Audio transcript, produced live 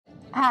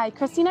Hi,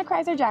 Christina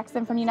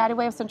Kreiser-Jackson from United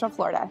Way of Central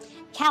Florida.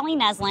 Callie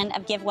Neslin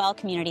of GiveWell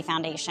Community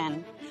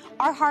Foundation.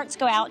 Our hearts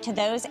go out to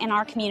those in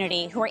our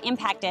community who are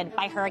impacted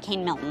by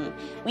Hurricane Milton.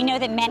 We know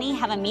that many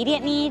have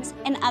immediate needs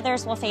and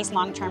others will face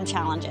long-term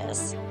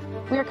challenges.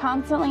 We are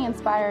constantly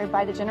inspired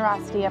by the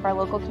generosity of our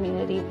local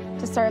community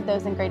to serve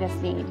those in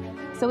greatest need.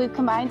 So we've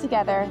combined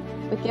together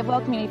with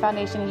GiveWell Community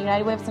Foundation and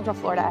United Way of Central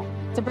Florida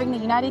to bring the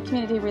United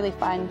Community Relief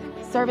Fund,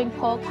 serving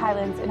Polk,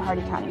 Highlands, and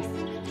Hardee counties.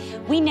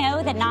 We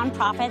know that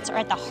nonprofits are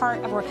at the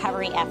heart of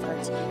recovery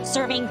efforts,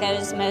 serving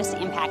those most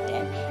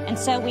impacted. And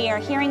so we are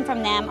hearing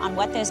from them on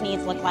what those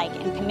needs look like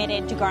and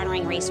committed to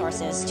garnering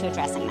resources to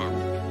addressing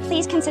them.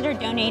 Please consider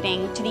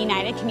donating to the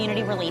United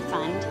Community Relief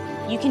Fund.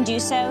 You can do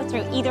so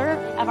through either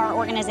of our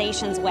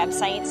organization's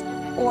websites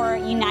or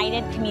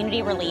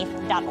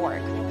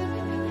unitedcommunityrelief.org.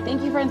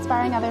 Thank you for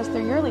inspiring others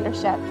through your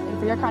leadership and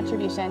for your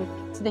contribution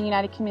to the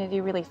United Community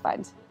Relief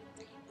Fund.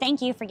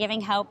 Thank you for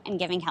giving hope and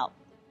giving help.